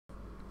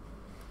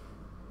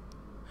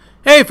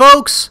Hey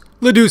folks,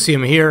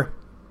 Leducium here,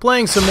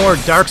 playing some more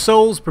Dark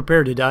Souls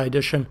Prepare to Die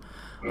Edition.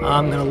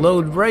 I'm going to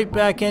load right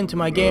back into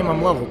my game.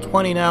 I'm level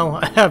 20 now.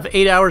 I have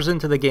 8 hours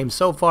into the game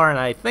so far, and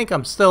I think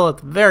I'm still at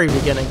the very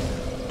beginning.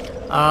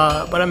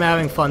 But I'm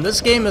having fun. This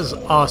game is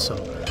awesome.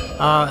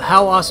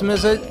 How awesome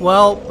is it?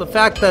 Well, the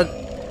fact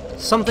that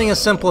something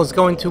as simple as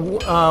going to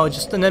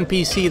just an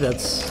NPC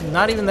that's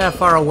not even that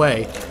far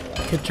away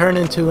could turn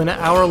into an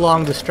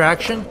hour-long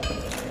distraction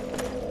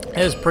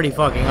is pretty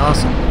fucking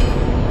awesome.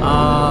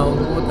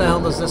 What the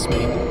hell does this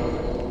mean?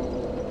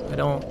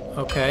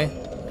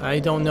 I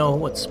don't know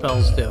what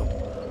spells do.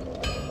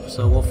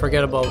 So we'll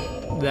forget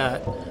about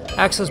that.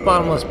 Access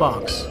bottomless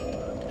box.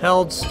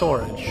 Held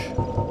storage.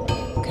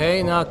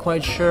 Okay, not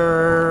quite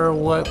sure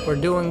what we're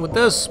doing with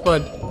this,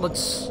 but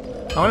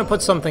I'm gonna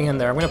put something in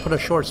there. I'm gonna put a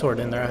short sword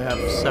in there. I have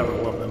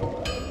several of them.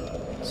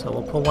 So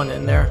we'll put one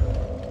in there.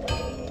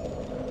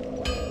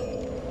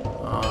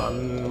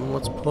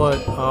 Let's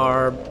put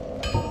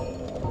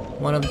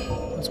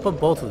let's put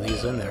both of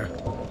these in there.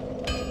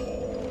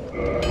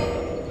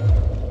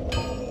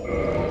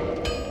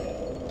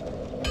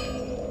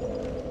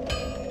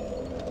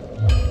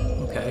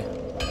 Okay.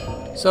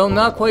 So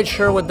not quite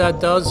sure what that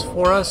does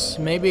for us.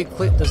 Maybe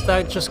does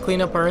that just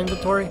clean up our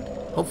inventory?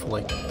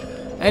 Hopefully.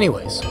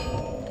 Anyways,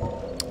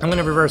 I'm going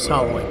to reverse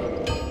hollowing.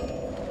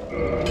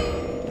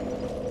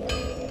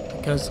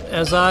 Because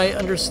as I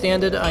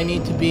understand it, I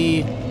need to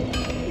be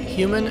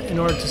human in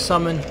order to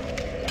summon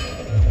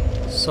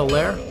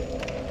Solaire,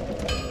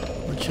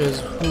 which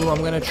is who I'm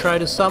going to try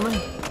to summon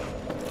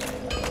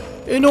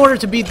in order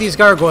to beat these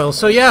gargoyles.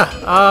 So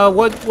yeah,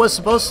 what was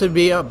supposed to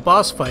be a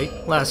boss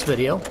fight last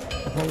video,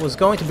 what was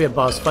going to be a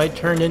boss fight,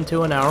 turned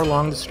into an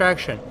hour-long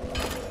distraction.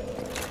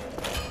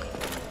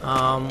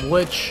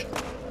 Which,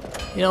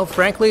 you know,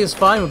 frankly is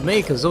fine with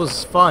me because it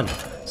was fun.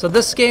 So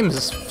this game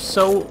is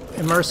so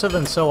immersive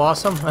and so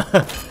awesome.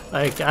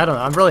 Like, I don't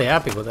know, I'm really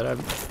happy with it.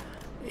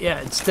 Yeah,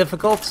 it's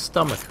difficult.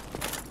 Stomach.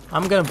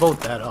 I'm gonna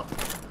vote that up.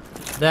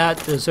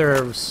 That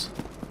deserves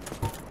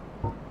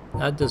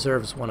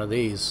one of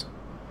these.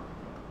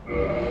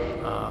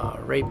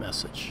 Rate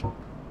message.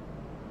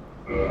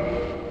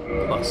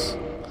 Plus.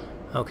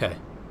 Okay.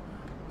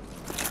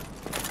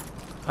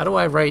 How do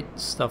I write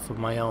stuff of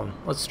my own?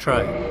 Let's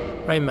try.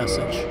 Write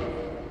message.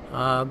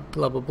 Blah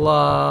blah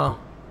blah.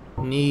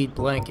 Need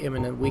blank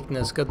imminent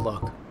weakness. Good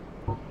luck.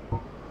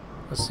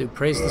 Let's do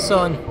praise the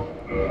sun.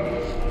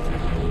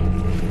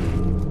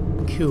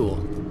 Cool.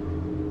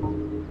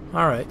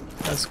 Alright,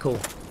 that's cool.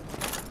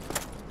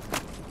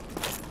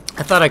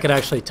 I thought I could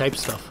actually type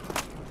stuff.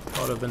 That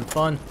would have been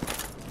fun.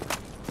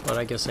 But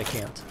I guess I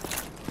can't.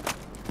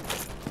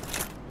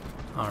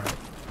 Alright.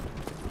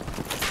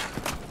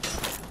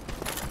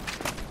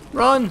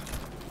 Run!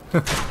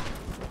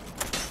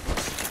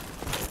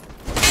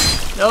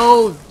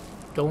 No!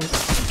 Don't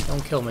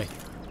kill me.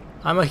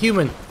 I'm a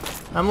human.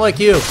 I'm like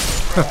you.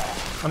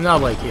 I'm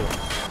not like you.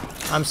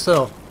 I'm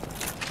still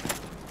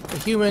a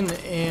human,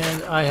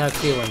 and I have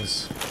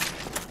feelings.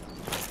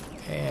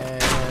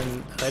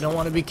 And I don't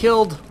want to be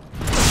killed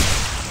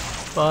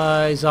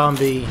by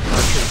zombie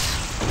archers.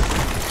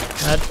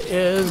 That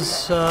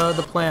is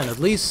the plan, at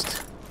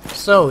least.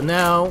 So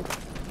now...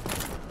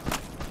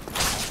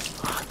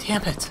 Oh,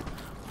 damn it.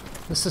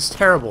 This is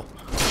terrible.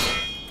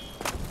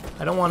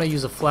 I don't want to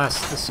use a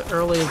flask this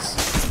early.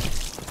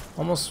 It's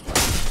almost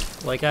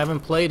like I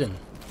haven't played in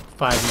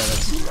 5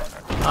 minutes.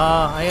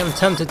 I am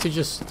tempted to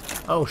just...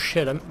 Oh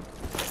shit,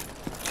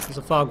 there's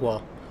a fog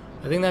wall.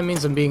 I think that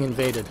means I'm being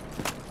invaded.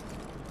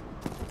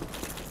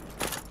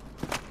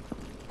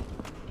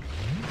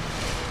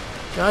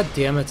 God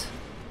damn it.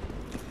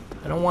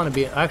 I don't want to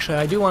be... Actually,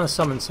 I do want to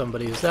summon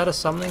somebody. Is that a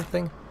summoning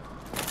thing?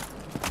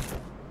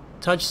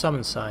 Touch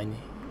summon sign.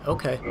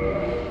 Okay.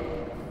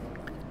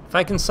 If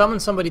I can summon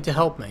somebody to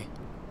help me,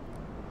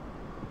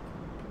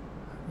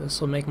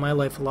 this will make my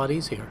life a lot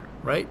easier,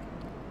 right?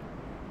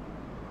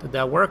 Did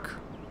that work?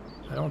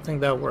 I don't think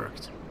that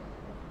worked.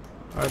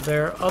 Are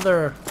there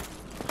other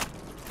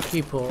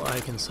people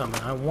I can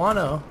summon? I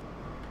wanna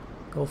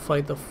go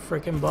fight the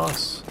frickin'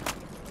 boss.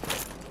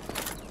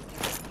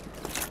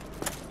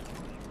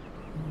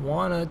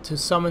 Wanted to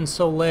summon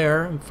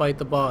Solaire and fight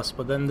the boss,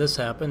 but then this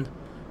happened,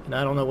 and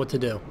I don't know what to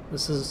do.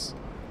 This is...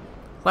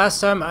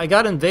 Last time I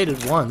got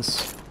invaded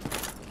once,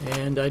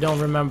 and I don't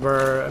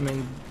remember... I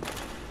mean,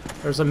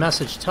 there's a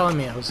message telling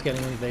me I was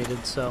getting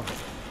invaded, so...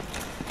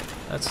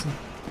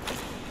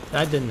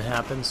 That didn't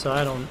happen, so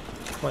I don't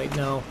quite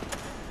know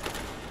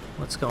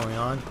what's going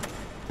on.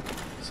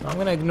 So I'm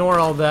gonna ignore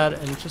all that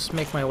and just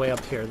make my way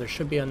up here. There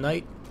should be a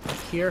knight up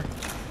here.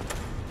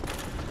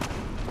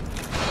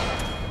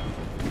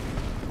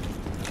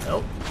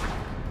 Nope.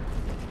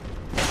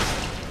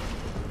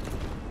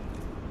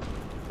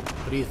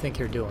 What do you think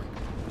you're doing?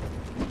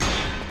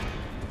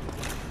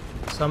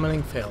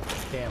 Summoning failed.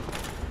 Damn.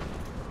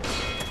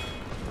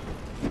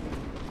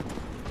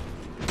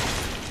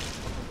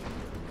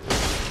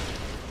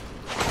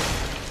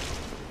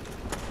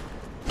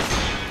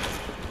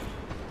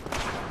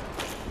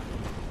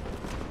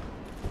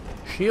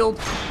 Shield.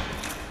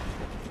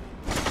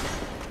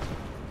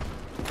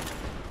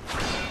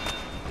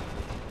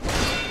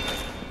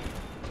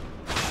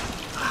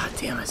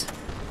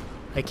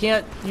 I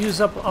can't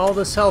use up all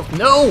this health.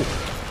 No!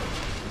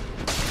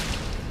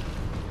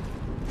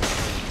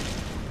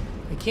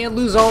 I can't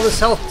lose all this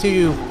health to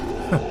you.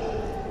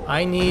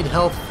 I need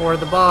health for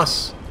the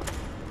boss.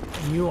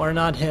 You are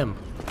not him.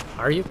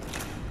 Are you?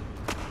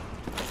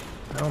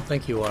 I don't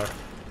think you are.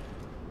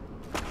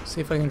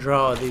 See if I can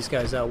draw these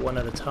guys out one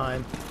at a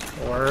time.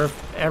 Or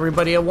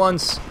everybody at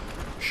once.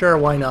 Sure,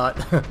 why not?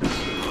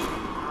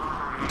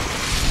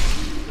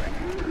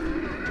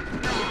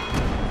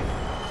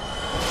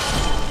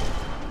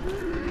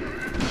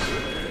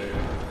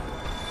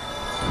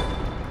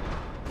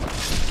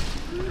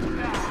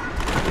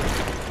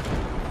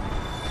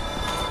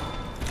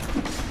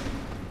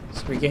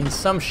 Let's regain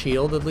some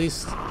shield at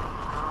least.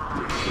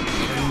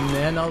 And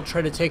then I'll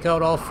try to take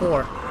out all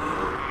four,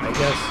 I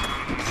guess.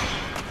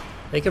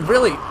 They could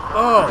really...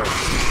 Oh!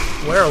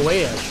 Wear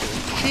away at you.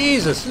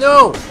 Jesus,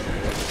 no!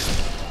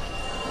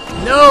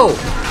 No!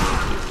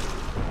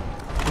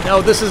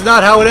 No, this is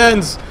not how it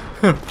ends!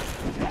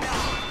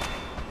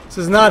 This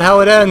is not how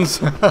it ends!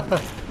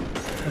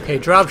 Okay,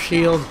 drop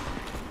shield.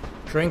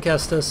 Drink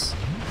Estus.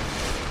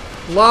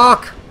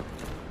 Lock!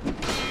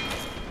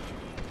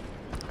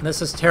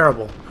 This is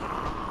terrible.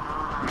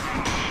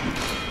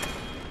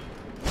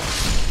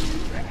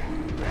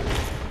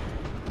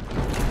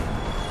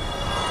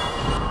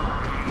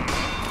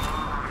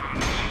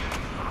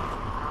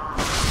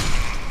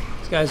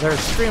 These guys are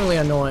extremely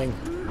annoying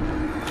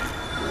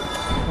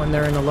when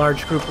they're in a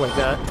large group like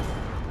that.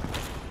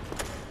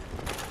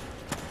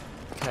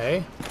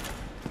 Okay.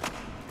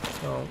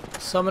 So,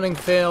 summoning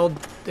failed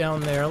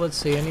down there. Let's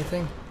see,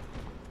 anything?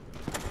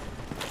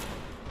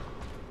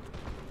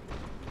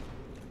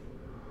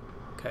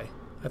 Okay.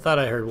 I thought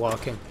I heard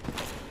walking.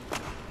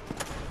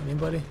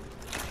 Anybody?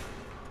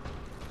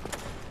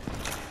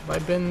 Have I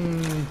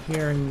been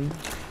here and...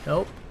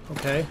 Nope.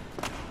 Okay.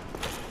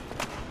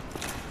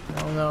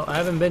 No, I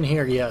haven't been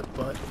here yet,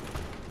 but...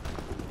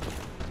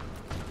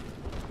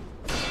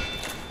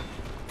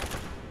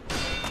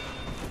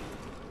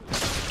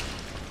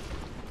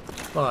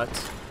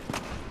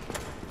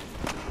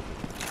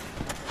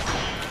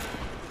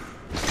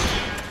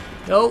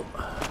 Nope.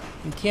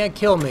 You can't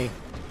kill me.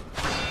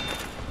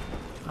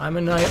 I'm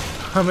a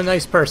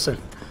nice person.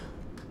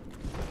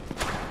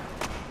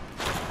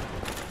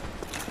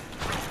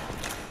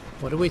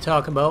 What do we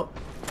talk about?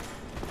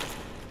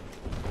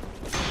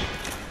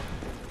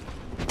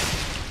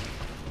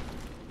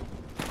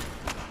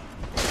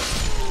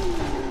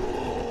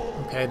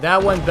 Okay,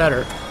 that went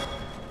better.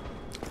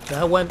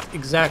 That went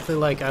exactly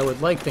like I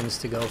would like things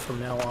to go from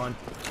now on.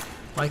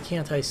 Why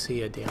can't I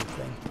see a damn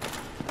thing?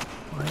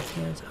 Why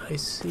can't I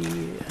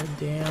see a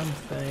damn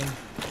thing?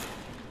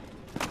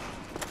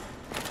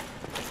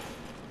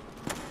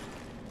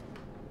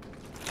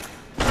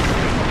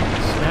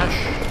 Smash.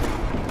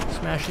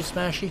 Smashy,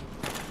 smashy.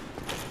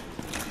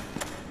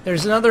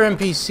 There's another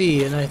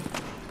NPC, and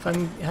if I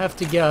have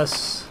to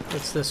guess,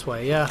 it's this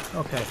way. Yeah,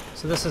 okay.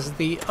 So this is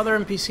the other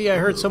NPC I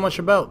heard so much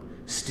about.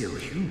 Still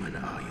human,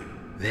 are you?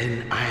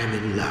 Then I am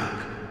in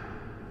luck.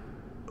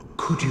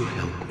 Could you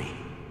help me?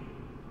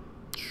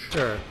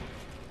 Sure.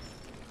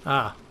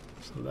 Ah,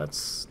 so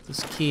that's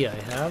this key I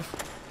have.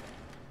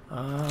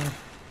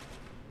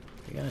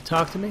 You gonna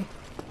talk to me?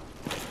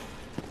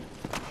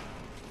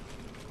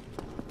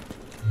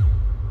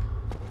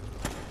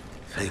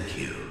 Thank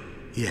you.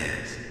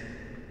 Yes,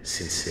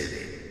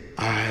 sincerely.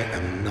 I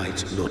am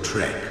Knight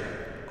Lautrec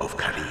of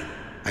Carim.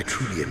 I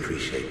truly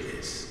appreciate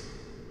this.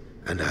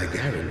 And I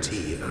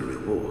guarantee a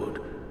reward.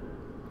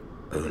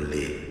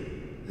 Only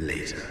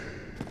later.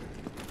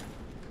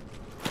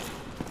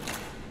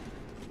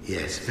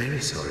 Yes, very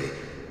sorry.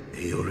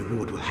 Your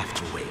reward will have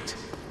to wait.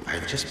 I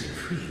have just been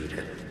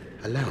freed.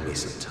 Allow me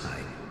some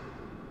time.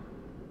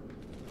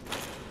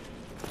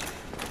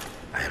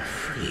 I am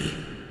free.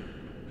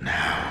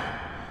 Now,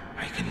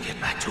 I can get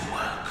back to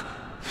work.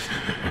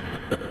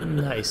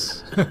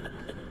 Nice.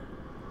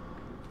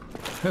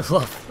 I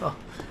love... Oh,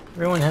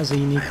 everyone has a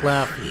unique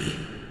laugh. Free.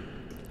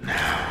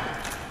 Now,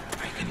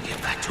 I can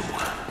get back to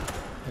work.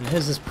 And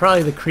his is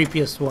probably the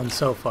creepiest one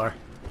so far.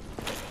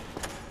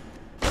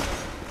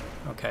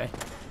 Okay.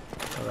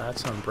 So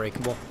that's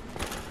unbreakable.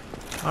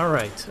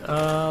 Alright,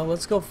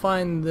 let's go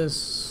find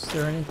this... Is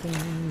there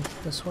anything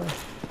this way? Is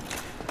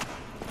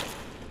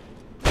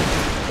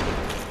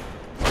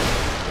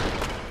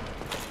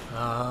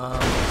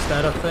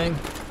that a thing?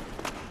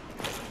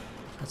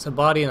 That's a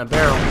body in a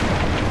barrel.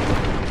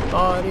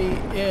 Body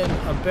in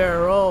a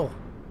barrel!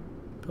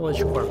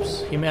 Pillage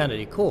corpse.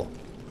 Humanity. Cool.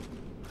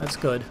 That's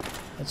good.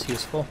 That's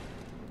useful.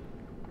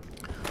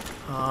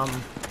 I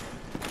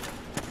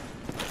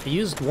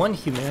used one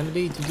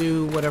humanity to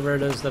do whatever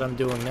it is that I'm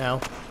doing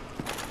now.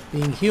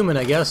 Being human,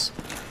 I guess.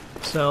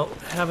 So,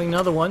 having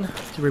another one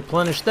to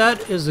replenish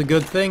that is a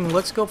good thing.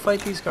 Let's go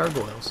fight these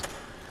gargoyles.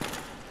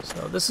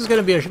 So, this is going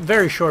to be a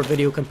very short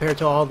video compared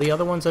to all the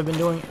other ones I've been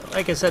doing.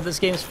 Like I said, this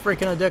game's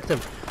freaking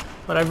addictive.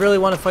 But I really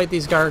want to fight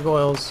these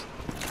gargoyles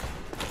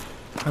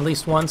at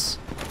least once.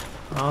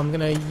 I'm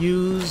going to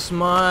use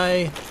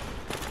my...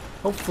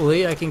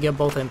 Hopefully, I can get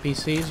both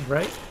NPCs,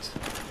 right?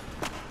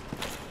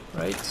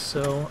 Right,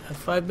 so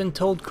if I've been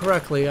told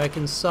correctly, I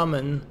can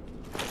summon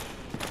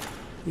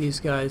these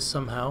guys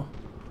somehow.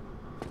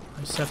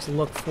 I just have to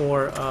look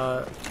for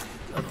a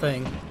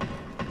thing.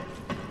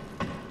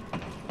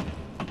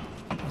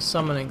 A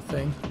summoning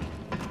thing.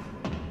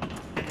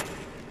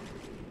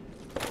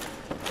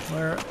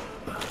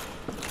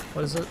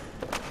 What does it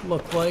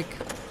look like?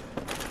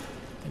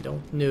 I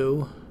don't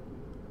know.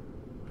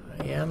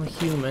 I am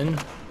human,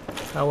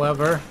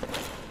 however.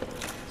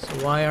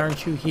 So why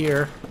aren't you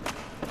here?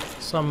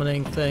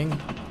 Summoning thing.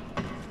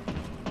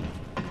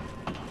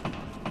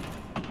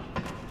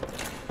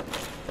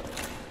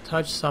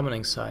 Touch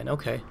summoning sign.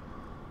 Okay.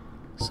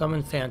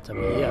 Summon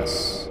phantom.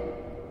 Yes.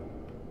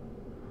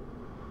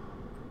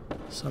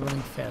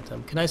 Summoning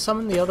phantom. Can I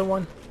summon the other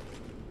one?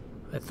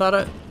 I thought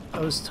I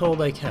was told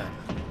I can.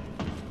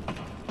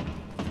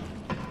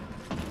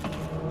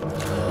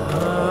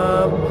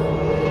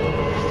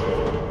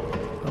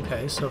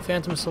 Okay, so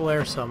Phantom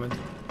Solaire summoned.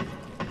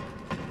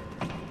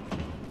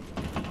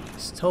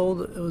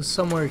 Told it was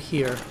somewhere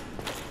here.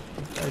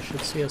 I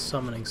should see a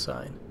summoning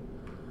sign.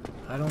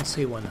 I don't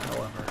see one,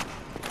 however.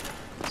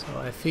 So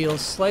I feel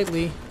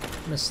slightly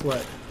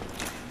misled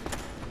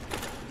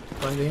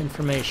by the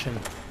information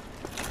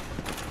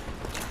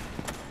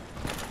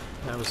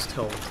I was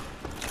told.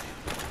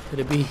 Could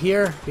it be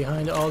here,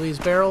 behind all these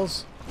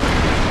barrels?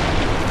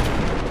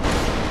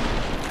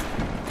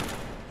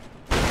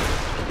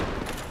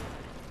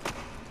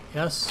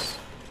 Yes?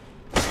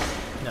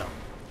 No.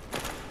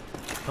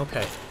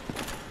 Okay.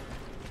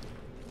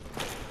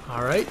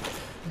 Alright,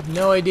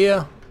 no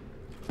idea.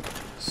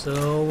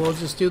 So we'll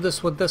just do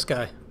this with this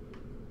guy.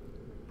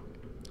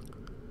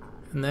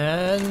 And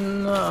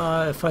then,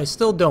 if I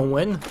still don't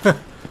win,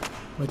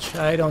 which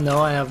I don't know,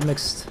 I have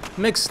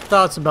mixed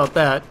thoughts about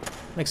that.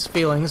 Mixed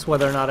feelings,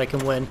 whether or not I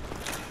can win.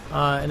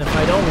 And if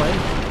I don't win,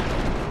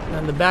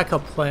 then the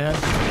backup plan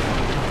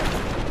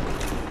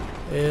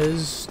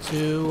is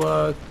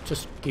to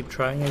just keep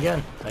trying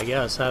again, I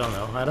guess. I don't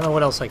know. I don't know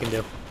what else I can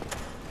do.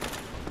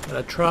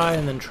 Gotta try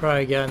and then try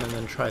again and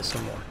then try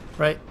some more,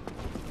 right?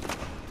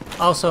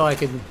 Also, I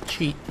could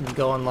cheat and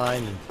go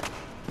online and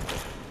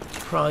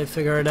probably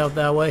figure it out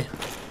that way.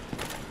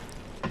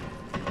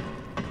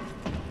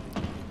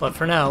 But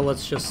for now,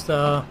 let's just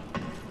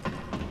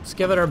let's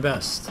give it our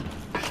best.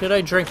 Should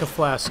I drink a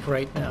flask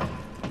right now?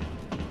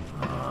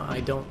 I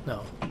don't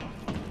know.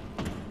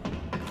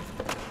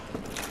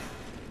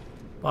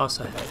 Boss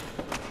ahead.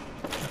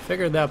 I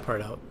figured that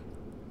part out.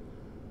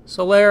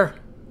 Solaire,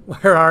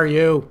 where are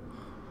you?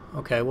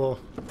 Okay, well,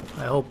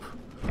 I hope...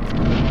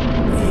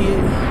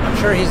 I'm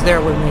sure he's there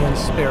with me in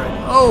spirit.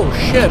 Oh,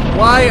 shit,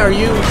 why are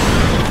you...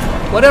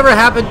 Whatever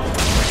happened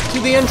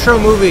to the intro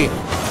movie?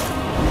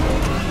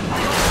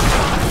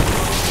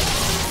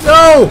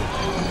 No!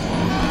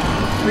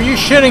 Are you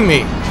shitting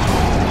me?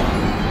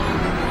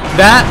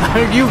 That?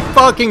 Are you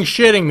fucking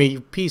shitting me, you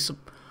piece of...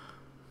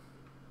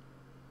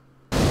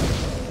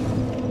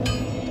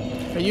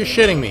 Are you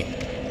shitting me?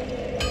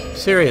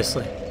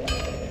 Seriously.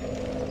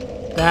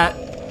 That.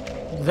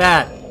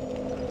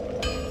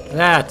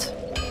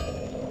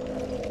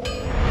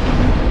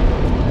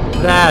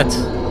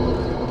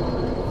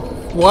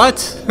 What?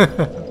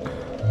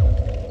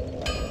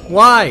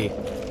 Why?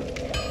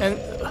 And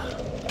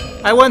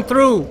I went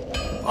through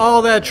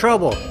all that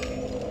trouble.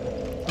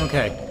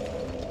 Okay.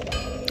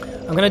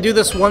 I'm gonna do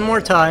this one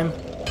more time.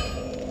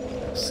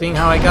 Seeing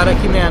how I got a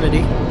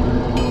humanity.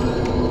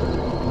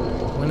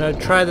 I'm gonna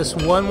try this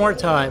one more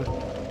time.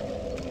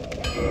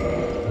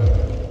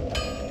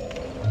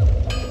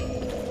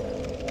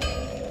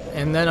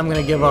 And then I'm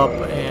gonna give up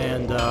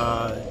and,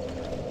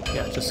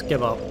 yeah, just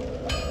give up.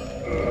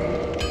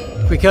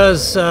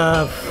 Because,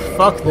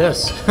 fuck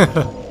this.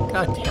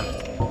 God damn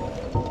it.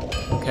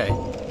 Okay.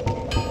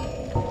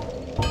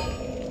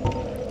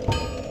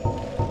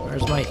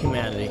 Where's my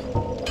humanity?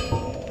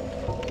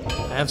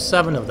 I have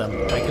 7 of them.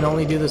 I can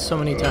only do this so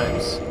many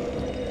times.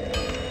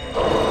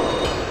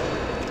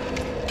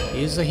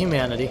 Use the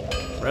humanity.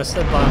 Rest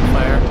at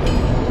bonfire.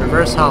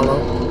 Reverse hollow.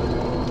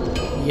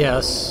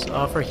 Yes.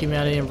 Offer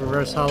humanity and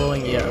reverse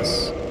hollowing.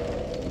 Yes.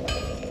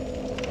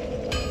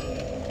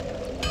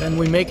 Then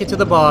we make it to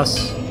the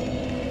boss.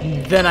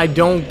 Then I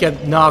don't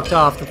get knocked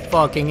off the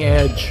fucking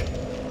edge.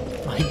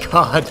 My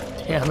god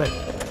damn it.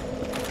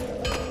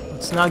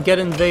 Let's not get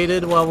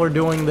invaded while we're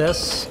doing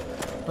this.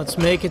 Let's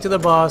make it to the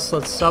boss.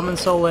 Let's summon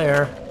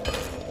Solaire.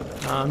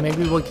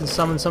 Maybe we can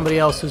summon somebody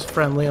else who's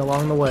friendly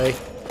along the way.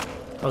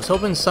 I was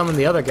hoping to summon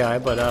the other guy,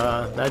 but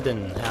that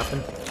didn't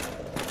happen.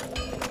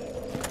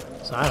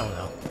 So I don't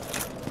know.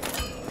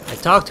 I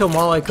talked to him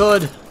all I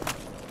could.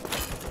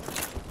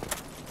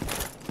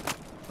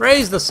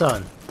 Raise the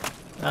sun.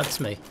 That's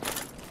me.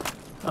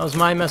 That was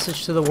my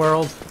message to the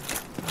world.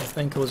 I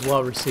think it was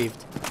well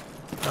received.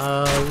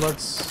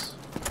 Let's...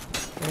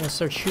 You're gonna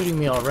start shooting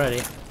me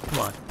already. Come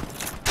on.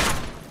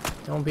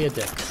 Don't be a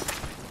dick.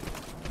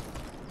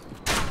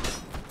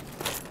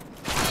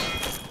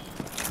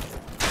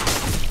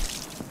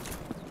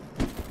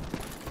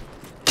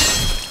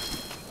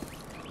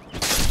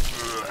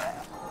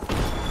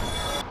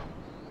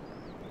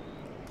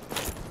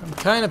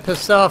 kind of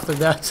pissed off that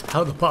that's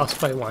how the boss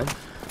fight went.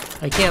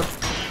 I can't...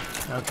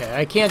 Okay,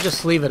 I can't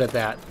just leave it at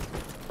that.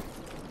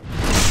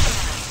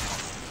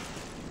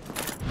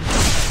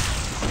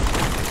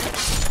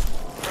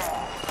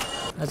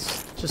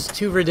 That's just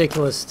too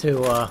ridiculous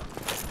to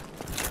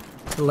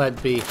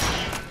let be.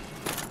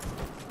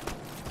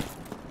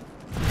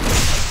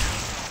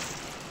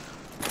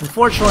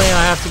 Unfortunately,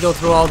 I have to go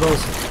through all those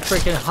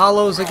freaking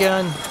hollows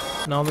again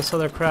and all this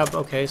other crap.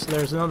 Okay, so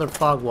there's another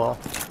fog wall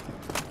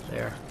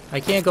there. I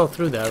can't go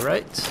through that,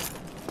 right?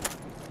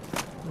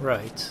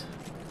 Right.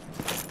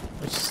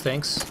 Which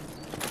stinks.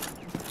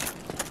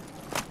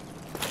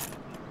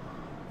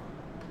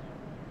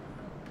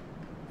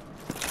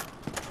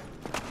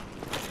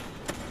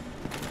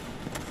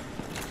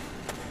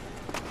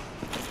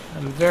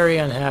 I'm very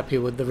unhappy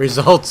with the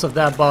results of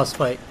that boss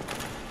fight.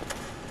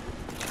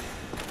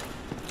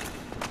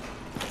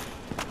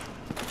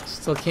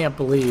 Still can't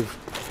believe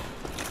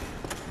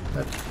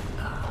that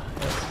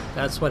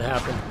that's what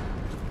happened.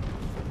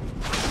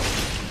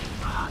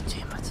 Ah, oh,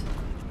 damn it.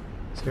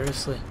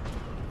 Seriously.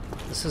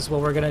 This is what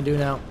we're gonna do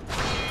now.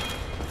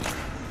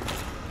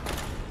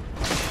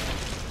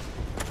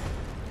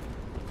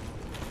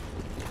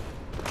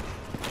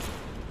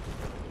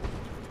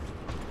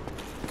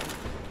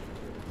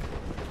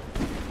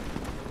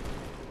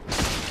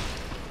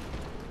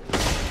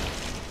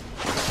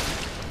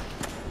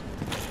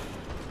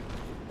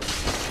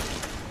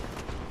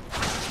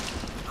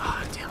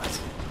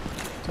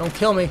 Don't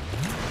kill me.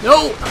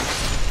 No!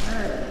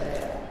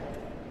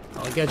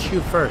 I'll get you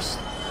first.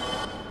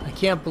 I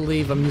can't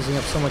believe I'm using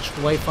up so much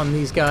life on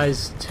these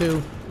guys,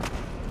 too.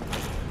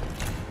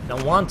 I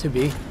don't want to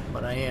be,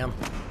 but I am.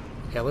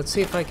 Okay, let's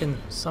see if I can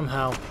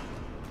somehow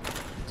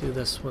do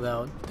this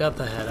without death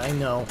ahead. I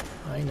know.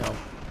 I know.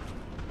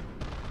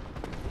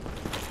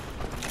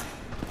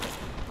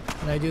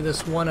 Can I do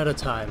this one at a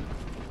time?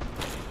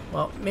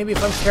 Well, maybe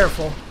if I'm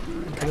careful,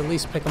 I could at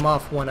least pick them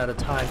off one at a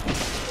time.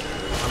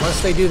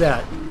 Unless they do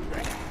that.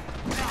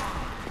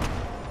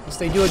 Unless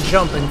they do a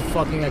jump and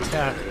fucking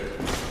attack.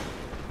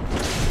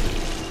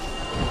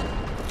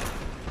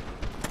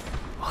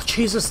 Oh,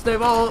 Jesus,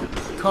 they've all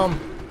come.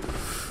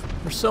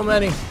 There's so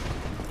many.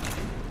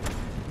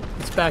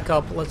 Let's back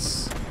up.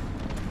 Let's...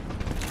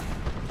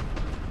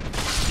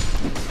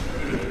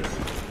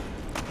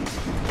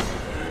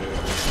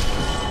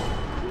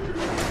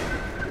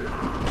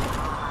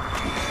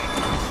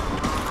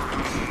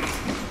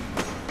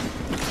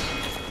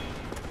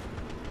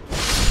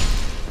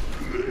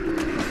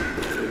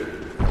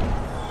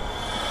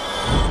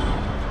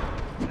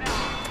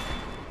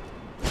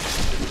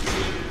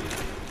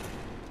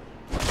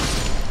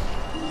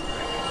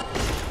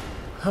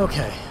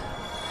 Okay,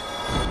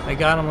 I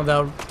got him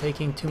without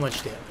taking too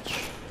much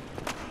damage.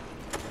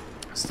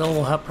 Still,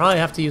 we'll probably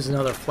have to use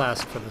another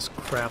flask for this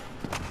crap.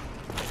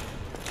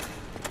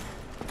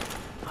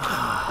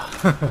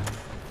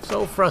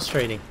 So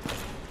frustrating.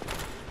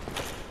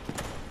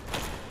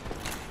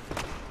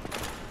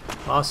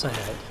 Boss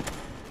ahead.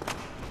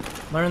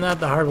 Learned that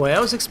the hard way. I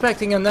was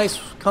expecting a nice,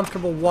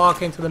 comfortable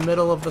walk into the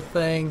middle of the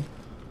thing,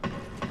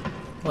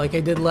 like I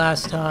did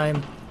last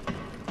time.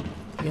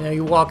 You know,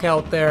 you walk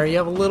out there, you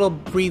have a little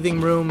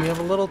breathing room, you have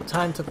a little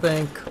time to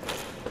think,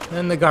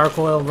 then the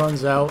gargoyle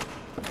runs out.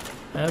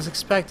 I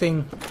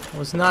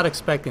was not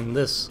expecting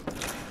this.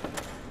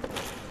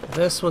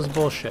 This was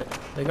bullshit.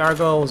 The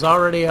gargoyle was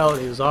already out,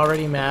 he was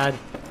already mad.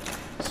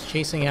 He's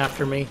chasing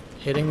after me,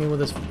 hitting me with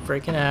his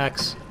freaking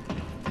axe.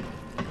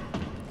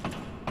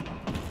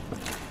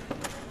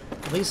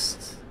 At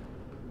least...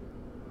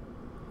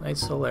 Knight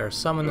Solaire,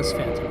 summon this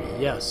phantom.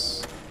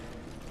 Yes.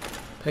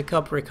 Pick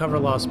up, recover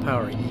lost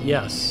power.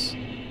 Yes.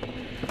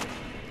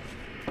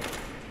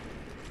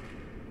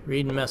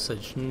 Read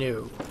message.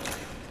 New.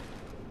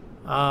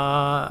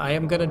 I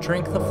am gonna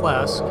drink the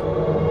flask.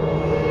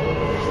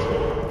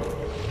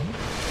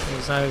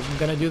 Because I'm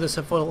gonna do this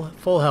at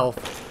full health.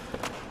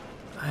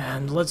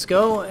 And let's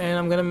go, and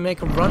I'm gonna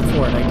make a run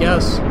for it, I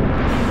guess.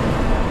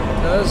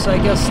 Because I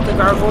guess the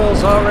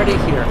gargoyle's already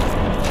here.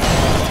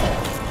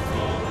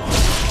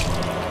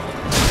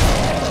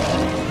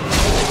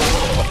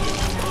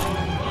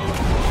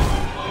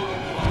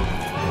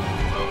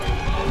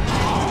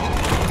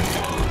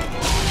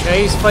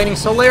 Okay, he's fighting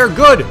Solaire.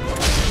 Good!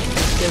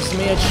 Gives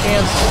me a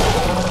chance.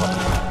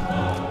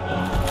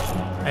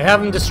 I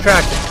have him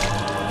distracted.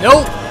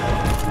 Nope!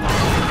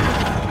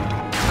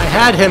 I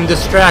had him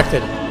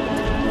distracted.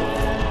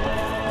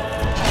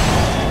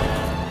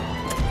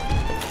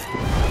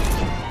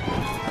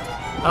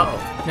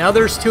 Uh-oh. Now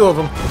there's two of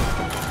them.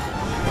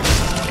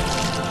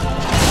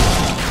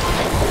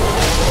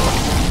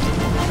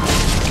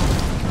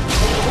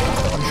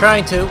 I'm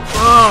trying to...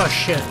 Oh,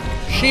 shit.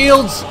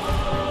 Shields!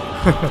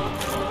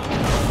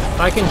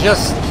 I can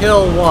just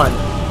kill one.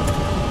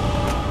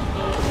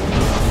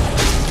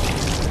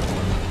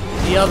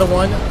 The other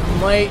one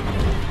might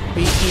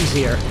be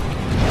easier.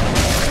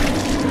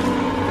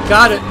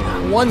 Got it.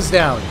 One's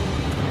down.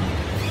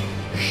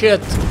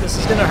 Shit, this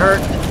is gonna hurt.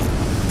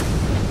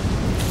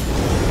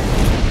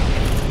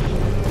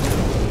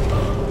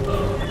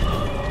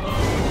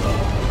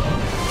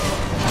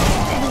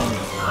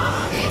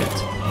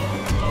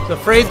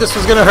 afraid this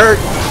was gonna hurt.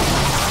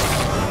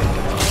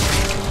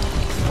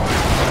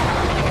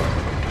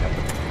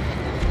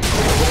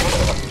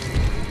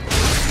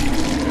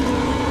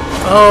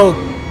 Oh,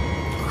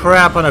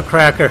 crap on a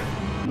cracker.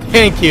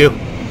 Thank you.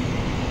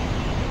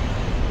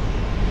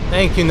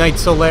 Thank you, Knight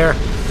Solaire.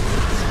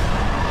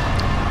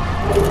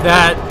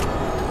 That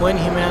When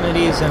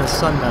Humanities and a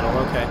Sun Medal.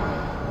 Okay.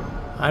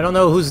 I don't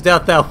know whose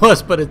death that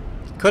was, but it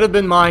could have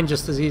been mine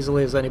just as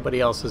easily as anybody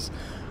else's.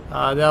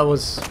 That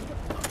was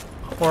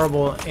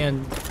horrible,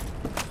 and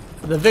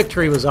the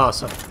victory was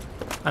awesome.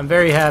 I'm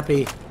very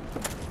happy.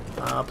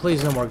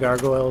 Please no more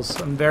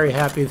gargoyles. I'm very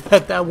happy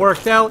that that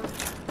worked out.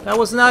 That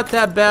was not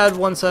that bad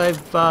once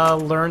I've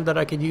learned that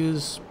I could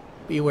use...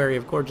 Be wary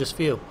of Gorgeous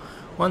View.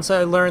 Once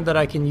I learned that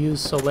I can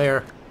use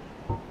Solaire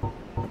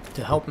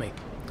to help me.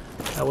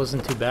 That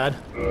wasn't too bad.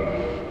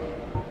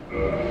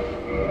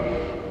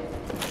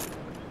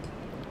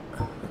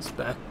 Let's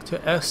back to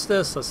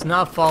Estus. Let's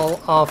not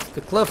fall off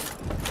the cliff.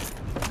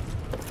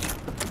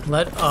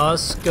 Let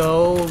us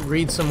go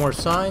read some more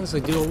signs. I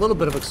do a little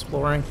bit of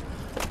exploring.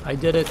 I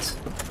did it.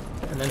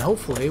 And then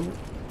hopefully...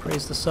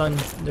 Praise the sun.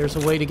 There's a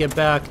way to get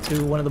back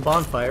to one of the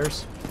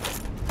bonfires.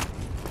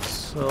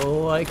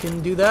 So I can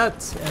do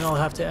that, and I'll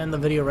have to end the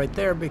video right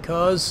there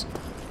because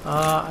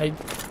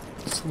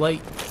it's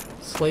late.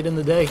 It's late in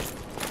the day.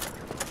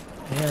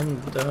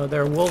 And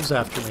there are wolves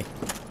after me.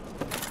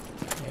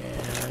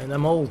 And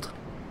I'm old.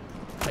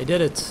 I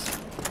did it.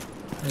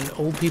 And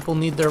old people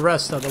need their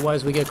rest,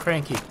 otherwise we get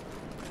cranky.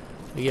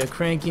 We get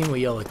cranky and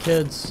we yell at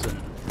kids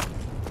and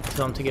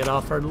tell them to get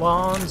off our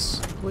lawns.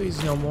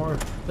 Please, no more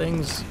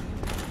things.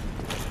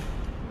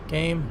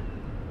 Game.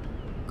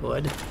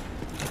 Good.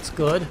 That's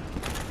good.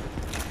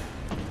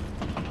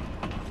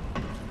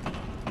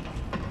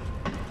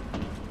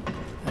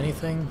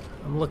 Anything?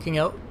 I'm looking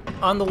out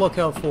on the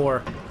lookout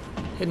for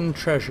hidden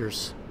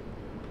treasures.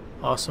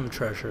 Awesome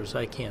treasures.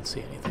 I can't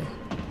see anything.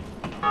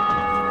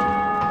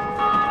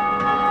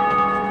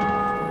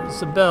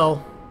 There's a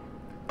bell.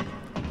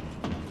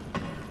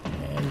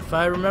 And if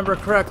I remember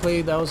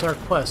correctly, that was our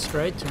quest,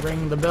 right? To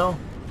ring the bell.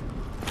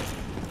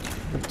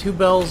 There are 2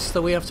 bells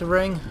that we have to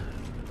ring.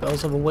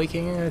 Bells of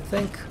Awakening, I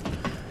think.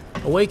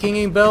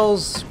 Awakening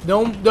bells.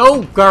 No,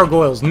 no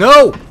gargoyles.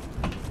 No!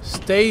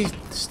 Stay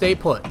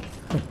put.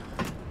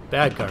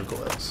 Bad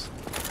gargoyles.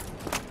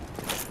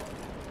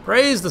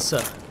 Praise the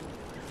sun.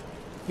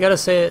 You gotta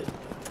say it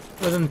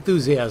with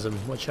enthusiasm,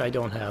 which I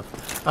don't have.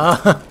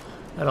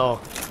 At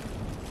all.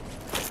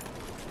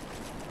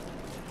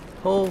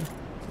 Pull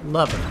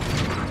lever.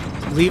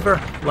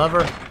 Lever?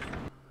 Lever?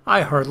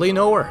 I hardly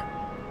know her.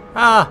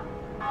 Ah!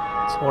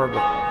 It's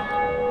horrible.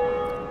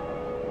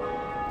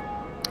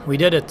 We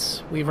did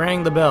it. We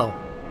rang the bell.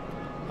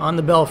 On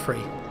the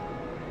belfry.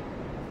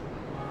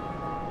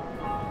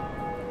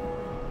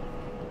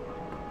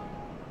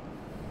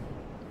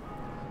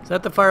 Is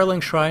that the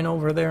Firelink Shrine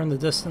over there in the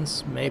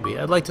distance? Maybe.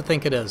 I'd like to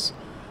think it is.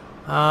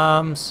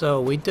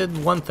 So we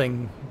did one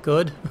thing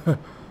good.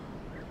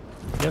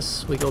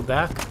 Yes, we go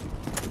back.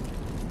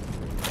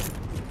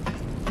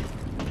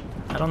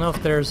 I don't know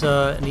if there's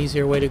an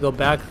easier way to go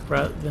back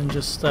rather than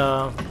just...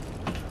 well,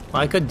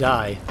 I could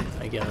die,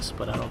 I guess,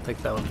 but I don't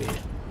think that would be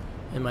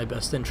in my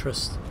best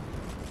interest.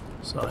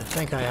 So I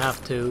think I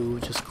have to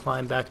just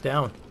climb back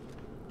down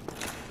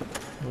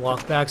and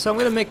walk back. So I'm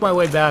going to make my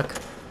way back.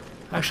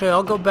 Actually,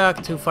 I'll go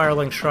back to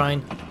Firelink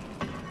Shrine,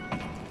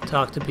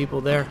 talk to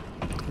people there,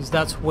 because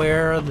that's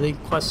where the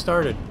quest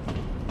started.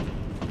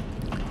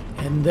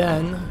 And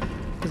then,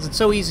 because it's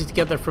so easy to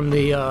get there from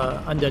the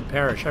Undead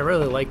Parish, I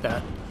really like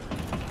that.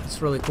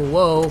 It's really cool.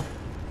 Whoa.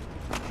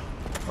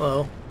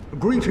 Hello.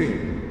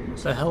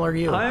 Greetings. The hell are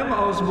you? I am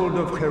Oswald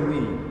of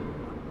Carim,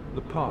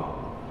 the Path.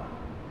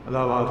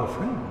 Thou art a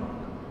friend.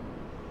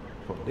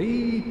 For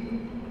thee,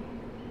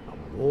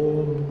 a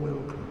warm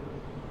welcome.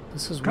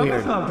 This is Cometh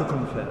weird. thou to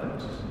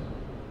confess,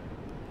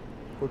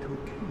 or to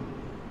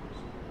accuse?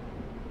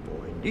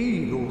 For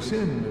indeed all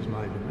sin is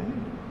my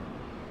domain.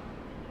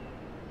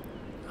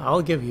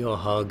 I'll give you a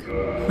hug.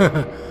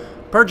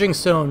 Purging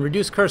Stone.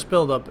 Reduce curse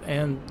buildup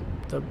and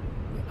the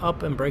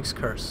up and breaks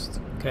cursed.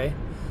 Okay.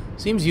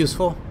 Seems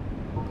useful.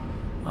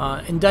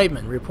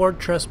 Indictment. Report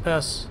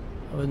trespass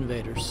of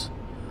invaders.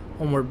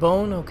 Homeward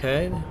Bone.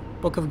 Okay.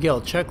 Book of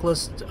Guild.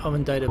 Checklist of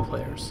indicted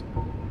players.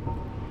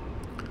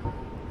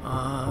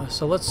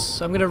 So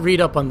I'm gonna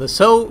read up on this.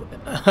 So,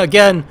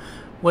 again,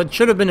 what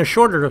should have been a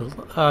shorter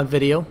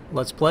video,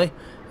 Let's Play,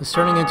 is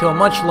turning into a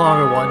much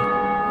longer one.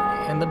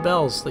 And the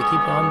bells, they keep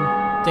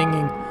on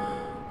dinging.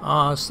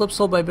 Slip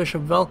Soul by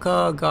Bishop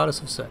Velka, Goddess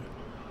of Sin.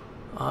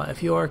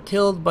 If you are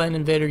killed by an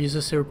invader, use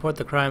this to report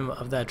the crime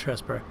of that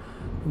trespasser.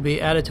 Will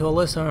be added to a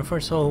list, and our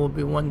first soul will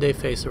be one day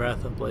face the wrath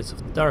of the Blades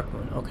of the Dark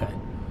Moon. Okay.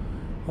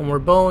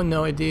 Homeward Bone,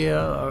 no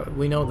idea.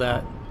 We know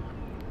that.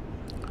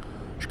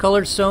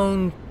 Colored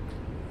Stone,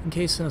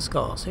 encased in a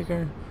skull.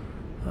 Sacred.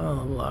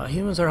 Oh,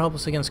 humans are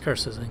helpless against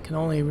curses and can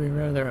only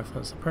remember their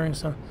influence. The Purging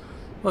Stone.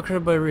 Look,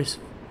 everybody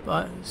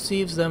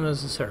receives them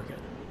as a surrogate.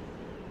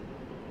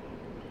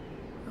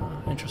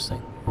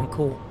 Interesting and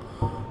cool.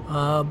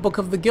 Book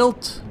of the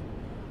Guilt.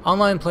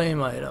 Online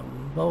playing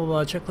item. Blah blah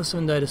blah. Checklist of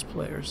Indictus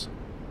players.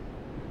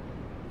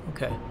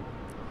 Okay.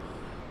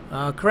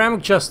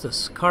 Karmic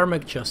Justice.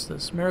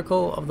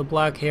 Miracle of the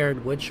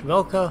Black-Haired Witch.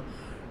 Velka.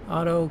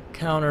 Auto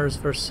counters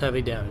versus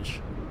heavy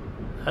damage.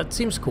 That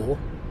seems cool.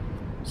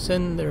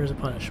 Sin, there's a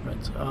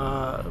punishment.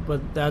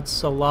 But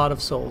that's a lot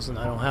of souls, and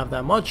I don't have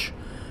that much.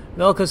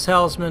 Velka's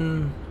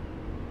Talisman.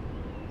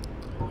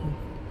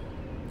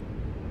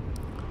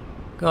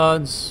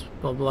 Gods.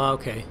 Blah blah.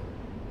 Okay.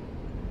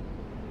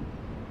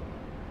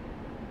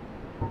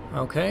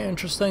 Okay,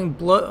 interesting.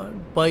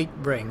 Bloodbite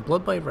Ring.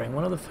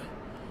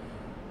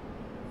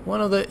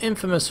 One of the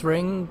infamous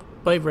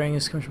bite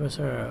rings comes from.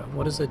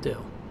 What does it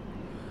do?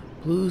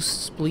 Blue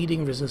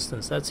bleeding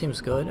resistance. That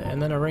seems good.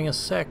 And then a ring of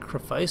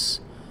sacrifice.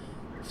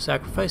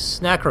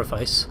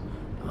 Snacrifice.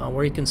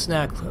 Where you can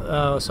snack.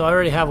 So I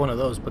already have one of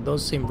those, but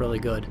those seem really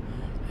good.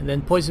 And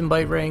then poison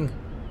bite ring.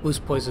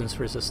 Boost poison's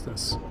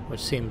resistance, which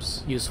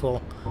seems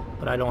useful,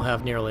 but I don't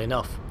have nearly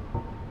enough.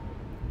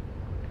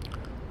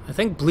 I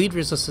think bleed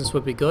resistance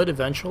would be good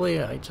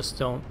eventually. I just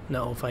don't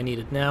know if I need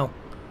it now.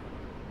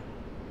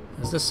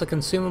 Is this a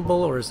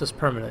consumable or is this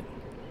permanent?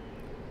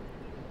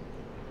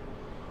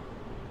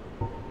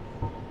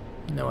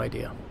 No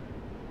idea.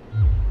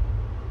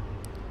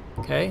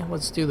 Okay,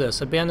 let's do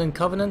this. Abandon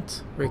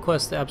Covenant.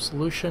 Request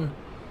Absolution.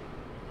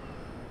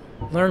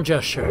 Learn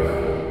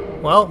Gesture.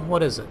 Well,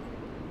 what is it?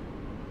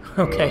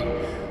 Okay.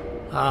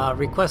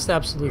 Request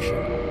Absolution.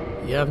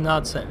 You have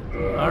not sent.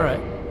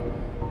 Alright.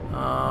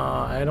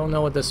 I don't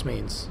know what this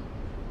means.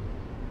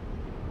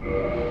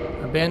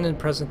 Abandon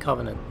Present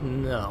Covenant.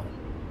 No.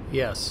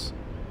 Yes.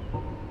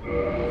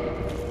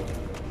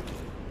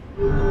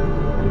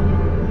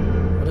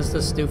 What does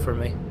this do for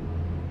me?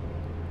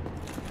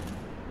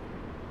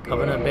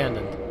 Covenant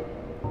abandoned.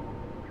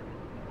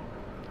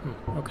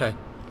 Okay.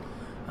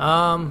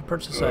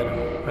 Purchase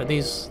item. Are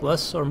these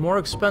less or more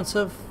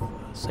expensive?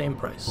 Same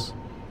price.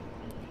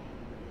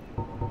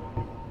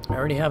 I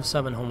already have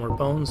 7 Homeward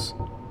Bones.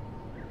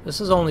 This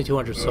is only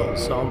 200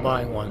 souls, so I'm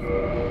buying one.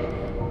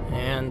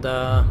 And,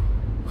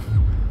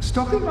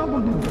 Stocking up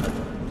on your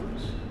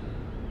items?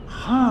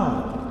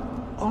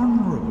 How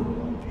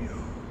honorable of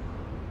you.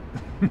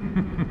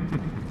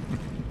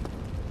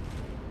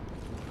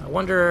 I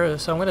wonder,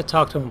 so I'm going to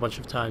talk to him a bunch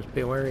of times.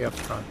 Be wary up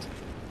front.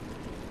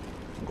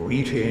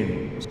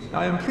 Greetings.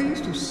 I am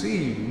pleased to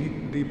see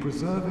thee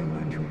preserving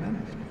my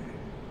humanity.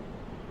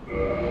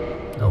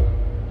 No.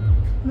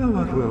 Thou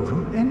art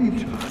welcome any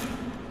time.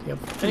 Do you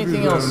have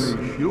anything else? It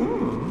is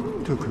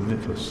human to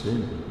commit a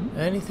sin.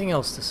 Anything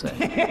else to say?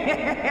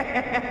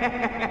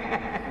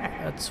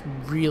 That's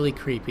really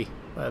creepy,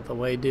 by the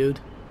way, dude.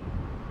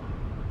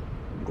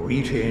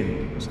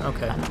 Greetings.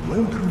 Okay. And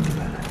welcome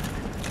back.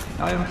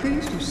 I am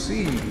pleased to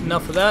see.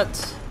 Enough of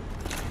that.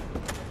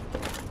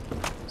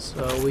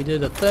 So we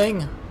did a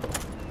thing.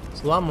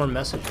 There's a lot more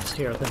messages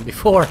here than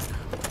before.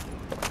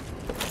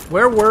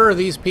 Where were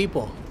these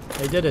people?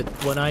 They did it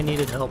when I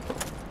needed help.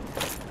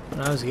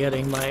 When I was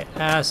getting my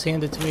ass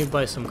handed to me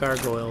by some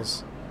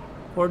gargoyles.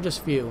 Gorgeous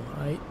view.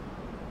 I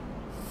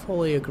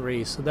fully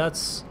agree. So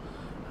that's...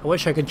 I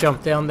wish I could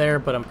jump down there,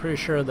 but I'm pretty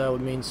sure that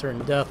would mean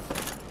certain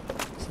death.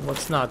 So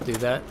let's not do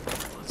that.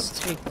 Let's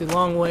take the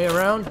long way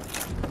around.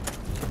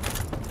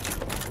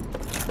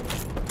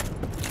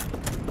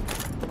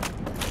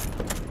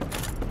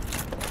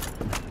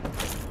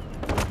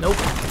 Nope.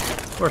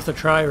 Worth a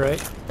try,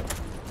 right?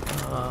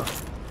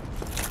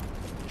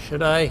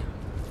 Should I?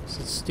 Is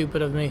it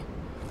stupid of me?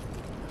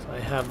 If I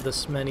have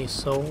this many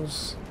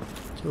souls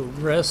to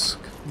risk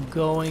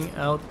going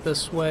out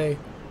this way?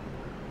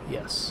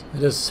 Yes,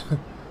 it is.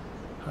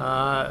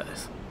 I'd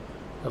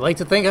like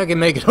to think I can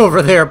make it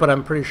over there, but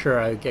I'm pretty sure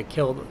I get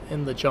killed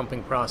in the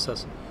jumping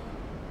process.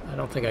 I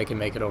don't think I can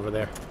make it over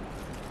there.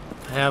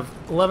 I have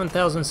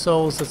 11,000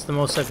 souls. That's the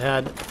most I've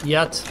had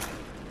yet.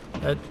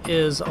 That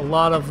is a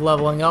lot of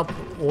leveling up,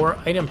 or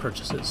item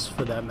purchases,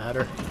 for that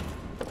matter.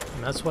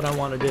 And that's what I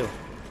want to do.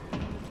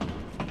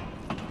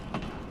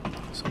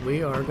 So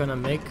we are going to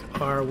make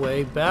our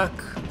way back.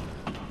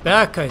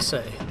 Back, I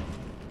say.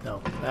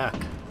 No, back.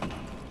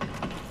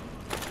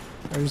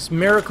 There's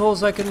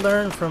miracles I can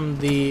learn from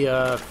the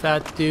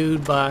fat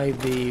dude by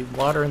the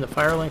water in the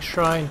Firelink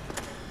Shrine.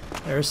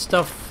 There's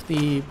stuff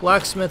the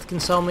blacksmith can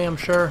sell me, I'm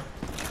sure.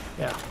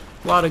 Yeah,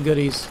 a lot of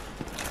goodies.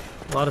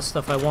 A lot of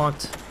stuff I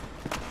want.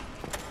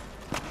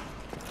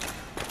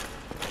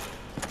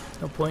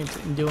 No point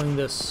in doing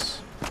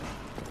this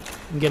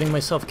and getting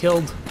myself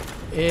killed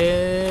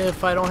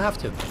if I don't have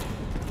to.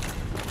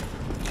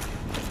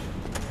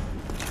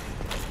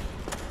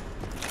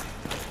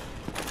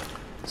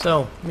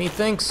 So,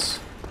 methinks,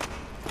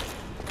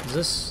 is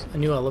this a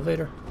new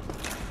elevator?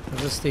 Or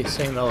is this the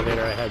same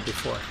elevator I had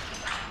before?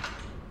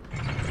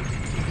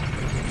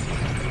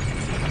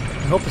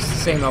 I hope it's the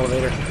same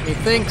elevator.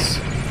 Methinks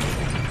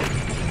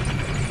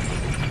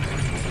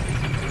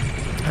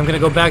I'm going to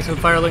go back to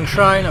the Firelink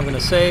Shrine, I'm going to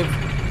save,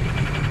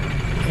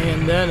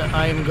 and then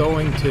I'm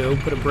going to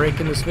put a break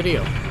in this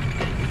video.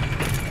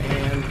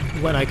 And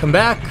when I come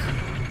back,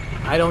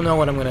 I don't know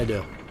what I'm going to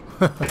do.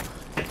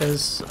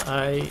 Because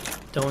I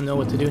don't know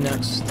what to do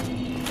next.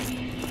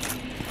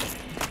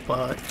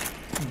 But,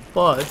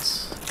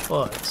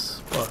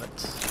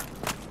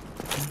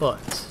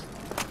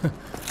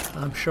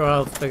 I'm sure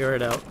I'll figure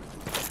it out.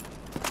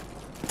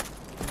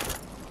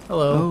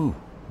 Hello. Oh,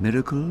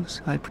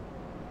 miracles?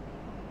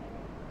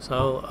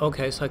 So,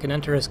 okay, so I can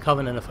enter his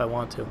covenant if I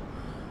want to.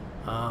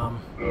 I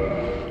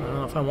don't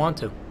know if I want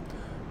to.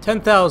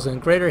 10,000,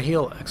 Greater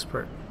Heal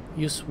Expert.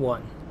 Use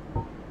 1.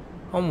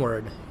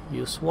 Homeward.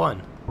 Use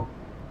 1.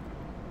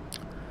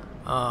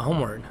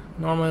 Homeward.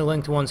 Normally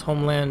linked to one's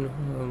homeland.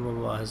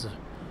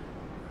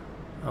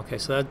 Okay,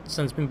 so that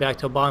sends me back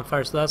to a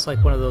bonfire. So that's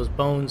like one of those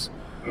bones.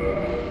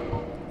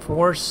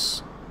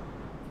 Force.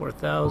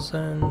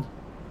 4,000.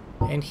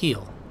 And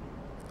heal.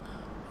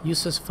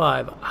 Uses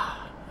 5.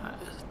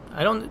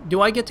 I don't...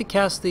 Do I get to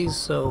cast these?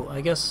 So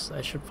I guess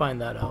I should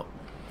find that out.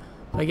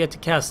 If I get to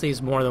cast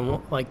these more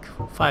than, like,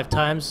 5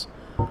 times.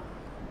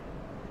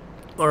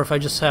 Or if I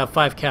just have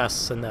 5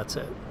 casts and that's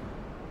it.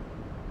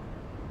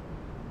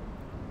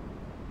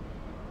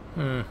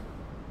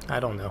 I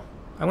don't know.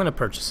 I'm going to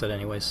purchase it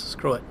anyways.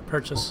 Screw it.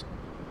 Purchase.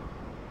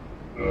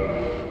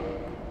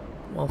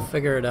 We'll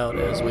figure it out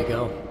as we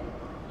go.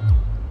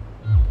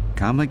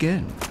 Come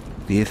again.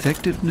 The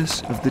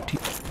effectiveness of the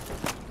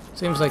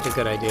Seems like a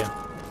good idea.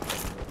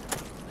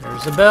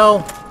 There's a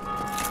bell.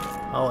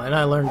 Oh, and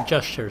I learned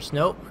gestures.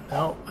 Nope.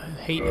 No. I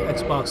hate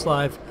Xbox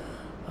Live.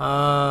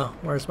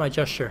 Where's my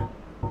gesture?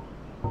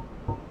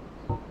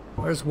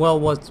 Where's, well,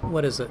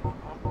 what is it?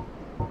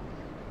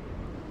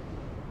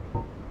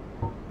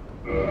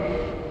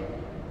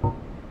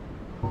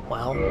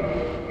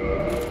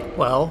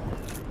 Well,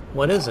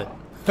 what is it?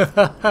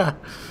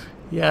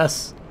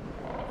 Yes,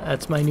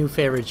 that's my new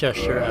favorite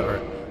gesture ever.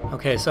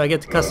 Okay, so I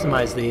get to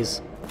customize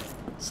these.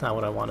 That's not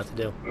what I wanted to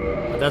do,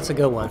 but that's a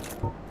good one.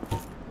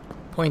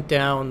 Point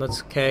down,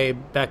 that's okay.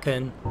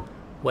 Beckon,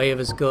 wave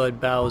is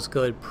good, bow is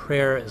good,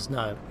 prayer is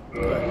not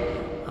good.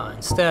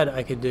 Instead,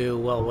 I could do,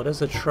 well, what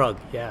is a shrug?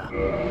 Yeah.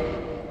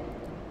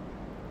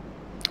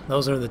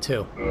 Those are the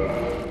two.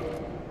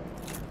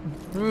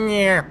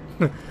 Yeah.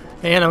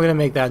 And I'm going to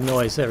make that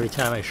noise every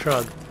time I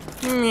shrug.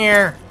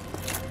 Yeah.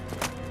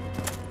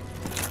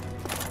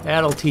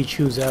 That'll teach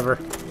who's ever.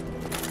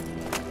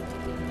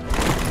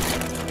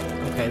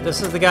 Okay,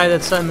 this is the guy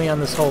that sent me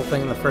on this whole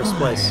thing in the first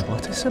place.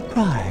 What a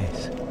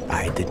surprise.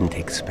 I didn't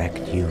expect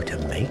you to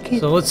make it.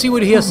 So let's see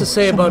what he has to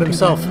say about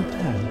himself.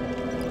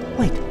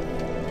 Wait,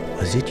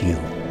 was it you?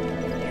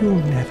 You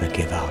never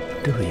give up,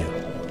 do you?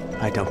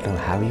 I don't know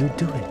how you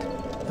do it.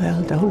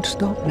 Well, don't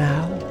stop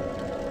now.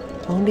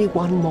 Only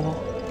one more.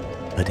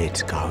 But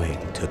it's going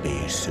to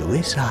be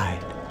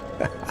suicide.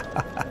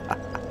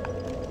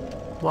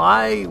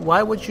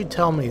 Why would you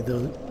tell me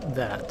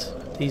that?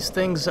 These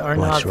things are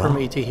not for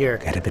me to hear.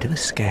 Get a bit of a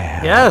scare.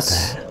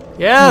 Yes! Out there.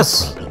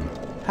 Yes! No problem.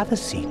 Have a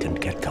seat and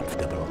get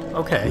comfortable.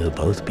 Okay. We'll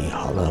both be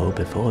hollow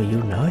before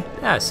you know it.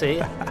 Yeah,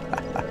 see?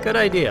 Good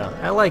idea.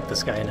 I like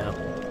this guy now.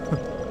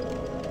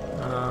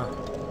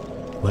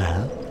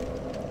 Well,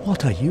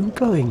 what are you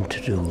going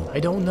to do? I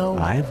don't know.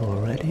 I've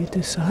already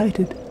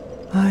decided.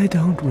 I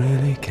don't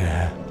really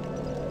care.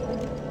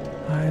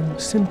 I'm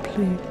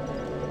simply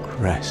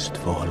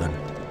crestfallen.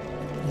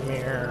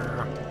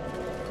 Yeah.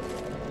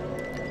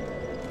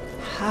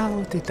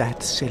 How did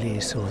that silly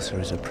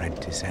sorcerer's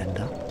apprentice end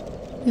up?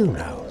 You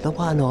know, the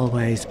one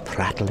always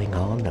prattling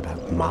on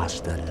about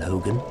Master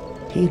Logan.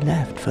 He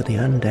left for the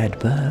Undead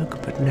Burg,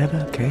 but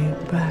never came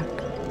back.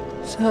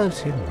 Serves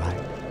him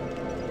right.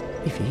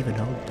 If even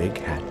old Big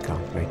Hat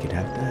can't make it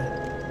out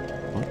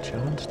there, what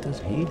chance does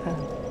he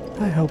have?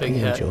 I hope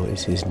he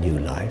enjoys his new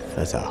life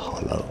as a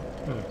hollow.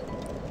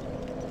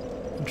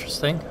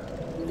 Interesting.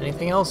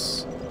 Anything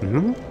else?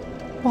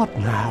 What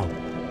now?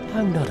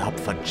 I'm not up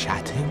for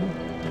chatting.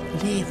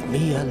 Leave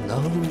me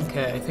alone.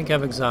 Okay, I think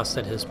I've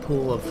exhausted his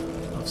pool of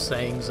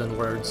sayings and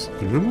words.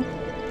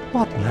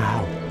 What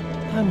now?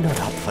 I'm not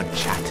up for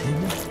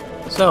chatting.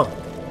 So,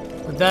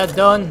 with that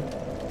done,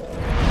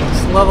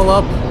 let's level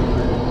up.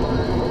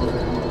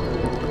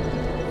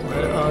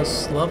 Let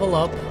us level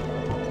up.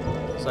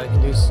 So I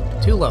can do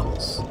 2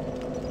 levels.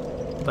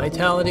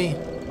 Vitality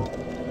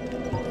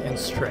and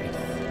strength.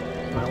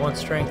 I want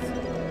strength.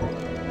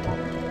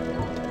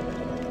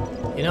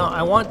 You know,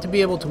 I want to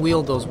be able to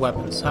wield those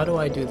weapons. How do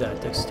I do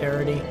that?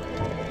 Dexterity?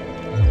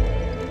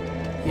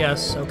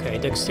 Yes, okay.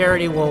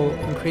 Dexterity will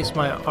increase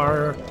my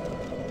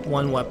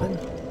R1 weapon.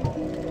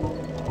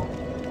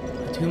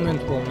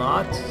 Attunement will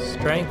not.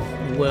 Strength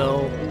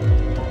will...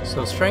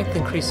 So strength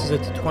increases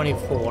it to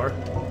 24.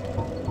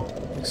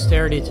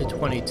 Dexterity to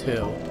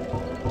 22.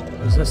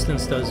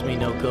 Resistance does me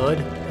no good.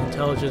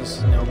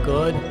 Intelligence, no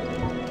good.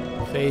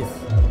 Faith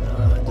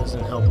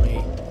doesn't help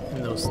me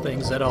in those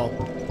things at all.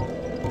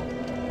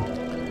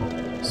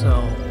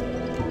 So,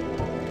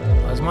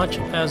 as much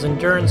as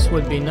endurance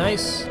would be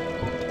nice,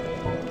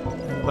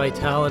 and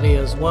vitality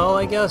as well,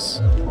 I guess,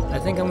 I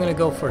think I'm going to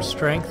go for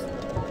strength,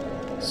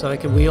 so I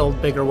can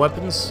wield bigger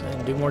weapons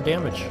and do more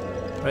damage,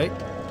 right?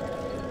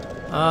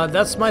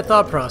 That's my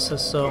thought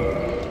process,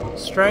 so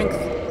strength,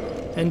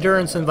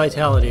 Endurance and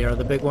Vitality are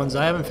the big ones.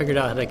 I haven't figured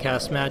out how to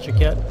cast magic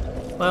yet.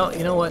 Well,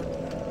 you know what?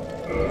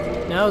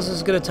 Now is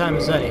as good a time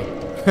as any.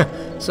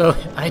 So,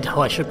 I know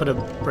I should put a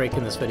break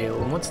in this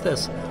video. And what's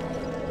this?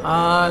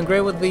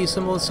 Engraved with the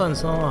symbol of the sun.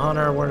 Summon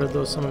honor, one of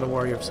those summon the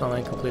warrior of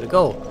sunlight, complete a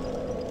goal.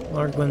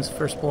 Lord Gwyn's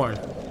firstborn,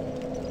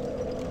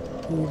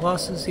 who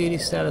lost his deity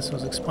status and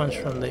was expunged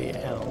from the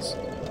annals.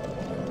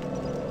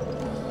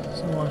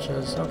 So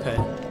watches. Okay.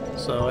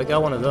 So I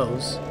got one of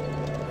those.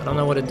 I don't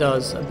know what it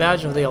does. A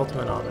badge of the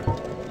ultimate honor.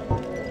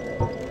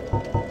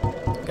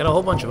 Got a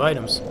whole bunch of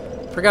items.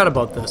 Forgot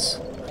about this.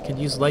 I could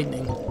use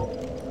lightning.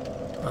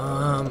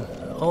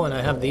 Oh, and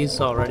I have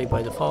these already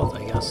by default,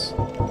 I guess.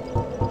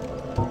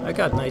 I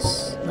got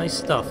nice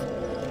stuff.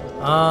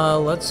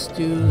 Let's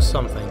do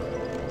something.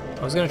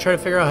 I was gonna try to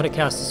figure out how to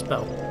cast a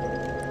spell.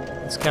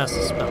 Let's cast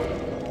a spell.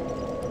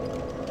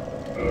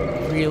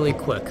 Really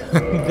quick.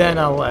 Then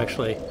I'll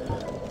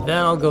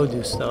go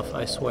do stuff,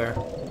 I swear.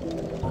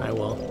 I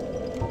will.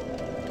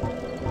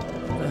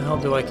 How the hell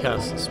do I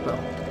cast a spell?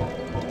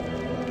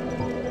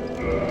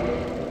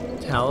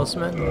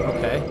 Talisman?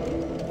 Okay.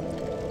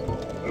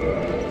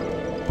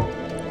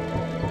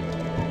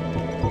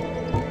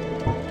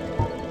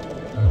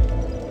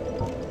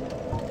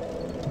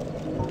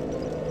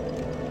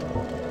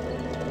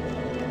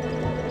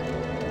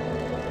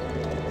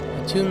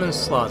 Attunement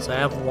slots. I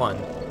have one.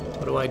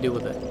 What do I do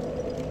with it?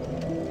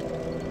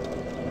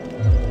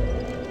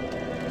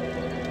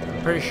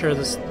 I'm pretty sure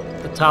this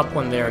the top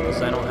one there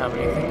because I don't have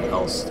anything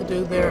else to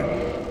do there.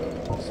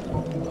 So,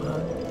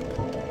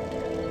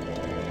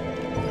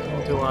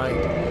 how do I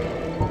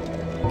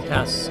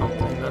cast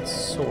something? That's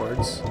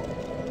swords.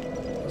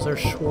 Those are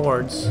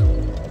swords.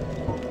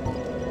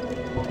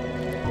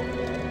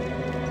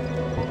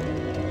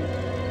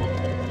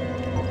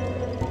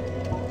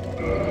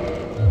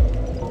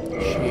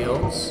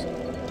 Shields.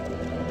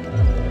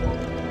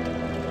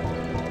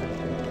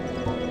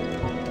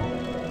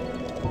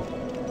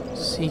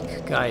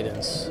 Seek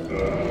guidance.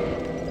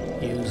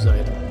 Use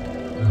item.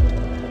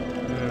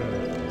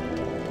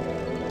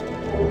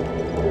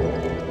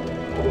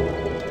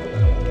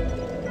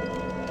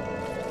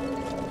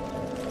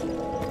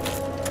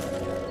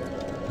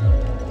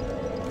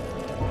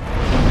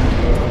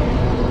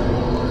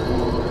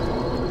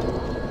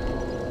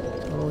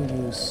 Total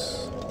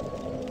use.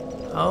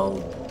 How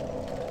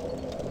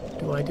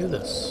do I do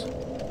this?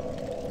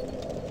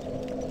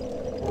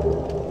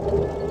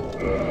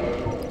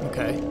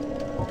 Okay.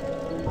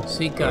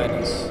 Seek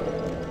guidance.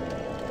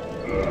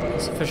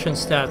 Sufficient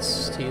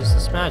stats to use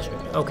this magic.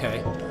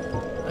 Okay.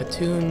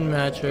 Attune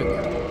magic.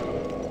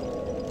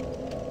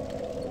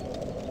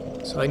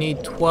 So I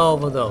need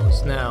 12 of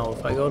those. Now,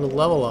 if I go to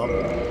level up,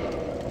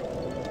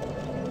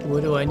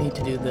 what do I need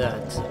to do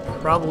that?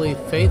 Probably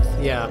faith?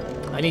 Yeah.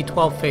 I need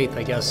 12 faith,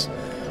 I guess.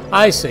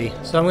 I see.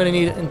 So I'm going to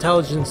need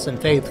intelligence and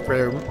faith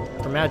for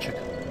magic.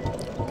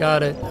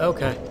 Got it.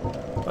 Okay.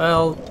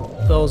 Well,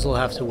 those will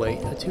have to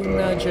wait. Attune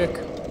magic.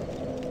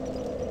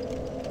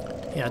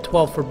 Yeah,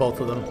 12 for both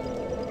of them.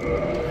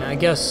 And I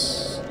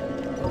guess...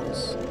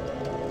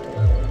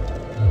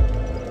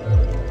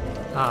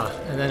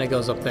 and then it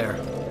goes up there.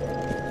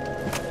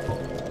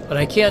 But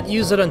I can't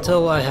use it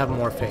until I have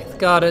more faith.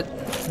 Got it.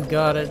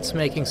 Got it. It's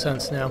making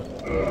sense now.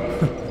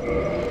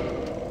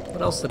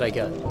 What else did I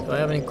get? Do I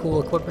have any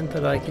cool equipment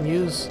that I can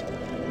use?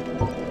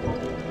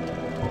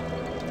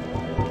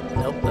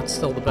 Nope, that's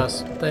still the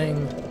best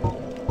thing.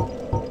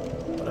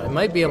 But I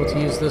might be able to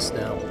use this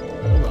now.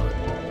 Hold on.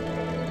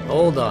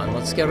 Hold on,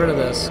 let's get rid of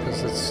this,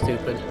 because it's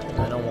stupid, and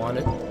I don't want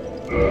it.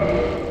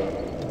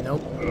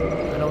 Nope.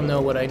 I don't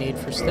know what I need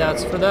for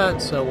stats for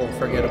that, so we'll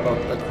forget about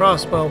the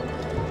crossbow.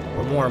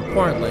 But more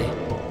importantly,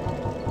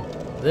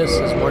 this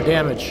is more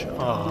damage.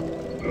 Aw, are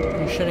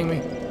you shitting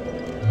me?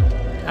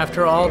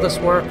 After all this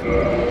work?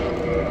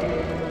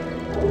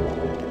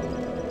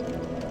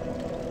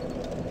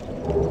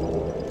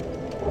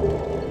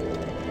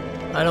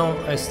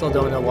 I still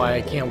don't know why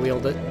I can't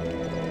wield it.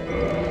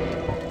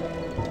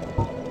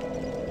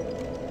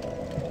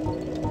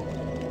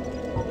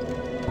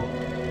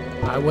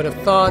 I would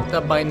have thought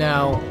that by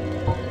now,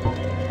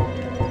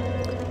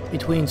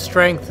 between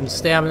strength and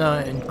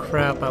stamina and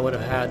crap I would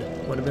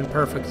have been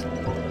perfect.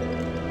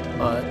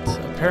 But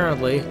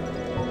apparently,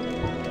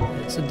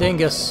 it's a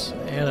dingus,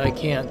 and I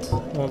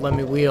won't let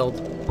me wield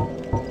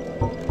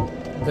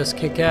this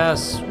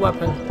kick-ass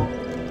weapon,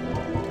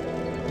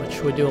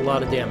 which would do a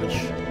lot of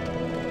damage.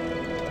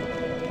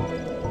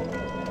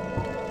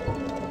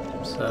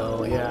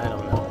 So, yeah, I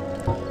don't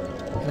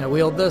know. Can I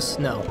wield this?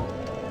 No.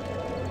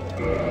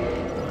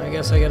 I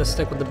guess I gotta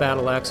stick with the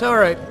battle axe.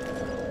 Alright.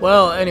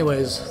 Well,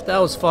 anyways, that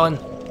was fun.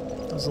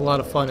 That was a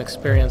lot of fun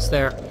experience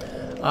there.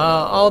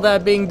 All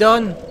that being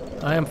done,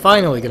 I am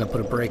finally gonna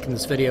put a break in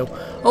this video.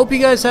 Hope you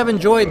guys have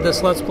enjoyed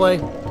this Let's Play.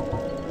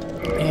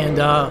 And,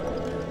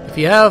 if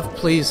you have,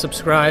 please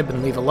subscribe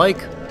and leave a like.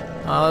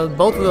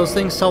 Both of those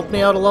things help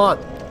me out a lot.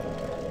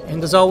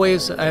 And as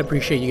always, I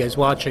appreciate you guys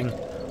watching.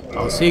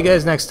 I'll see you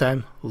guys next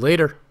time.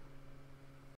 Later.